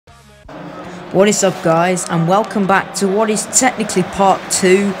What is up, guys, and welcome back to what is technically part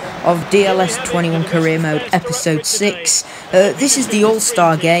 2 of DLS21 Career Mode Episode 6. This is the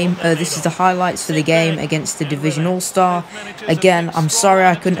All-Star game. This is the highlights for the game against the Division All-Star. Again, I'm sorry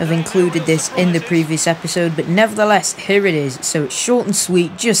I couldn't have included this in the previous episode, but nevertheless, here it is. So it's short and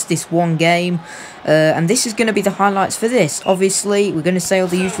sweet, just this one game. And this is going to be the highlights for this. Obviously, we're going to say all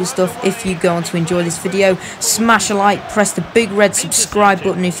the usual stuff. If you go on to enjoy this video, smash a like, press the big red subscribe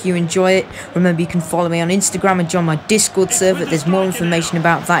button if you enjoy it. Remember, you can follow me on Instagram and join my Discord server. There's more information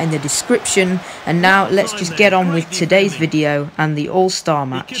about that in the description. And now, let's just get on with today's video and the All-Star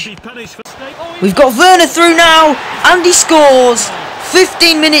match. We've got Werner through now, and he scores!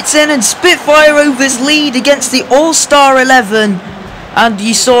 15 minutes in, and Spitfire Rovers lead against the All-Star 11. And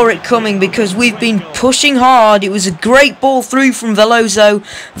you saw it coming because we've been pushing hard. It was a great ball through from Veloso.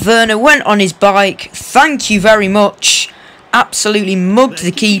 Werner went on his bike. Thank you very much. Absolutely mugged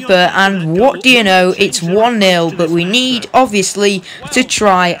the keeper. And what do you know? It's 1-0. But we need, obviously, to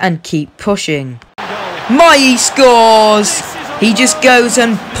try and keep pushing. Mai scores. He just goes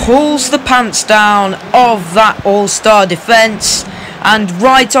and pulls the pants down of that All-Star defence. And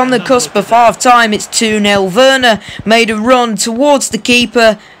right on the cusp of half-time, it's 2-0. Werner made a run towards the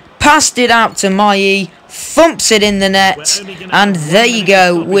keeper, passed it out to Mai, thumps it in the net, and there you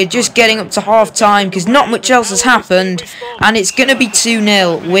go. We're just getting up to half-time because not much else has happened, and it's going to be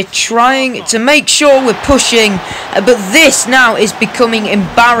 2-0. We're trying to make sure we're pushing, but this now is becoming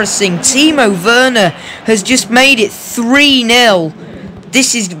embarrassing. Timo Werner has just made it 3-0.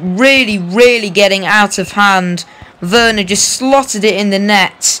 This is really getting out of hand. Werner just slotted it in the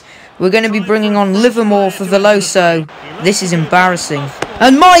net. We're going to be bringing on Livermore for Veloso. This is embarrassing.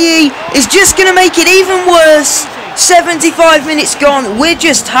 And Mai is just going to make it even worse. 75 minutes gone. We're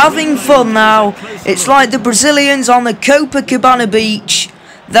just having fun now. It's like the Brazilians on the Copacabana beach.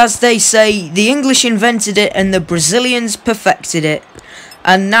 As they say, the English invented it and the Brazilians perfected it.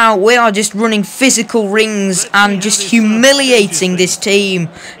 And now we are just running physical rings and just humiliating this team.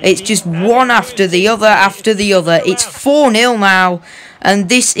 It's just one after the other after the other. It's 4-0 now. And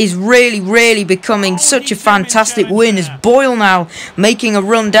this is really becoming such a fantastic win as Boyle now making a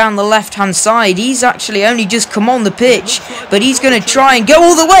run down the left-hand side. He's actually only just come on the pitch, but he's going to try and go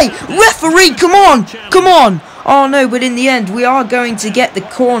all the way. Referee, come on! Come on! Oh no, but in the end, we are going to get the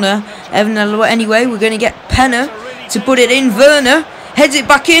corner. Anyway, we're going to get Penner to put it in. Werner heads it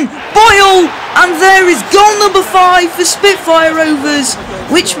back in. Boyle! And there is goal number 5 for Spitfire Rovers,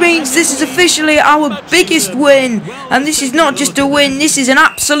 which means this is officially our biggest win. And this is not just a win, this is an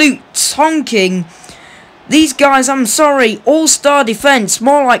absolute tonking. These guys, I'm sorry, all-star defence,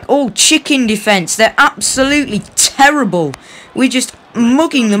 more like all-chicken defence. They're absolutely terrible. We're just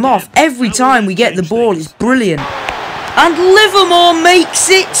mugging them off every time we get the ball. It's brilliant. And Livermore makes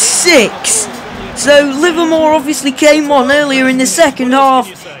it 6. So Livermore obviously came on earlier in the second half.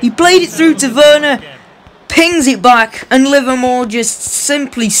 He played it through to Werner, pings it back, and Livermore just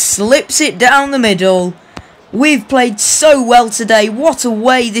simply slips it down the middle. We've played so well today. What a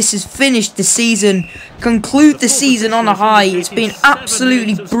way this has finished the season. Conclude the season on a high. It's been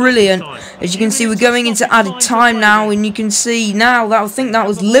absolutely brilliant. As you can see, we're going into added time now, and you can see now that I think that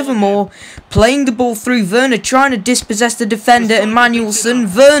was Livermore playing the ball through. Werner trying to dispossess the defender,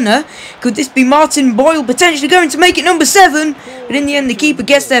 Emmanuelson. Werner, could this be Martin Boyle potentially going to make it number 7? But in the end, the keeper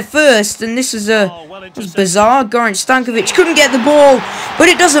gets there first, and this was bizarre. Goran Stankovic couldn't get the ball, but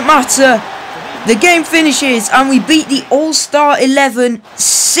it doesn't matter. The game finishes, and we beat the All-Star 11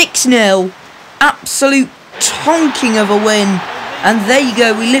 6-0. Absolute tonking of a win. And there you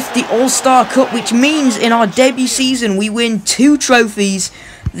go, we lift the All-Star Cup, which means in our debut season we win 2 trophies.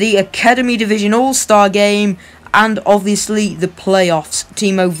 The Academy Division All-Star game and obviously the playoffs.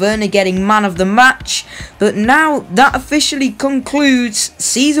 Timo Werner getting man of the match. But now that officially concludes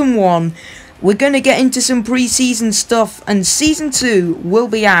Season 1. We're going to get into some pre-season stuff, and Season 2 will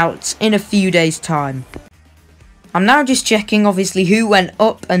be out in a few days' time. I'm now just checking, obviously, who went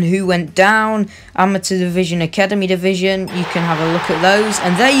up and who went down. Amateur Division, Academy Division, you can have a look at those.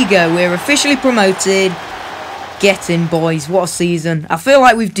 And there you go, we're officially promoted. Get in, boys, what a season. I feel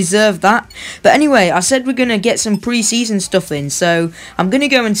like we've deserved that. But anyway, I said we're going to get some pre-season stuff in, so I'm going to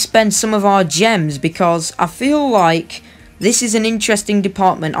go and spend some of our gems because I feel like this is an interesting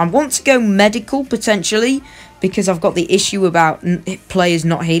department. I want to go medical, potentially, because I've got the issue about players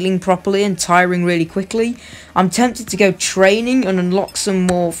not healing properly and tiring really quickly. I'm tempted to go training and unlock some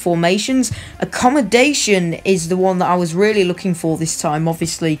more formations. Accommodation is the one that I was really looking for this time,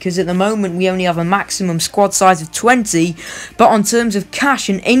 obviously, because at the moment we only have a maximum squad size of 20, but on terms of cash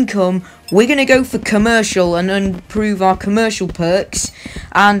and income, we're going to go for commercial and improve our commercial perks,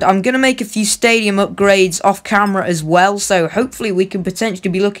 and I'm going to make a few stadium upgrades off camera as well, so hopefully we can potentially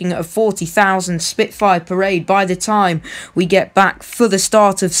be looking at a 40,000 Spitfire parade by the time we get back for the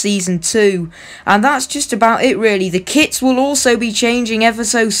start of Season 2. And that's just about it really. The kits will also be changing ever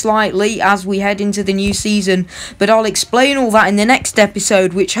so slightly as we head into the new season, but I'll explain all that in the next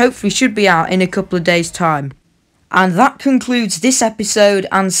episode, which hopefully should be out in a couple of days' time. And that concludes this episode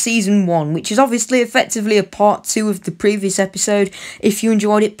and Season 1, which is obviously effectively a part 2 of the previous episode. If you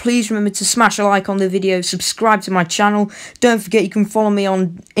enjoyed it, please remember to smash a like on the video, subscribe to my channel. Don't forget you can follow me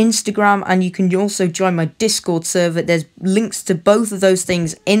on Instagram, and you can also join my Discord server. There's links to both of those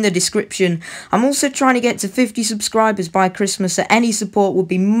things in the description. I'm also trying to get to 50 subscribers by Christmas, so any support would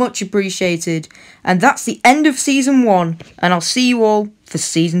be much appreciated. And that's the end of Season 1, and I'll see you all for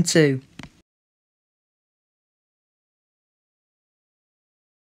Season 2.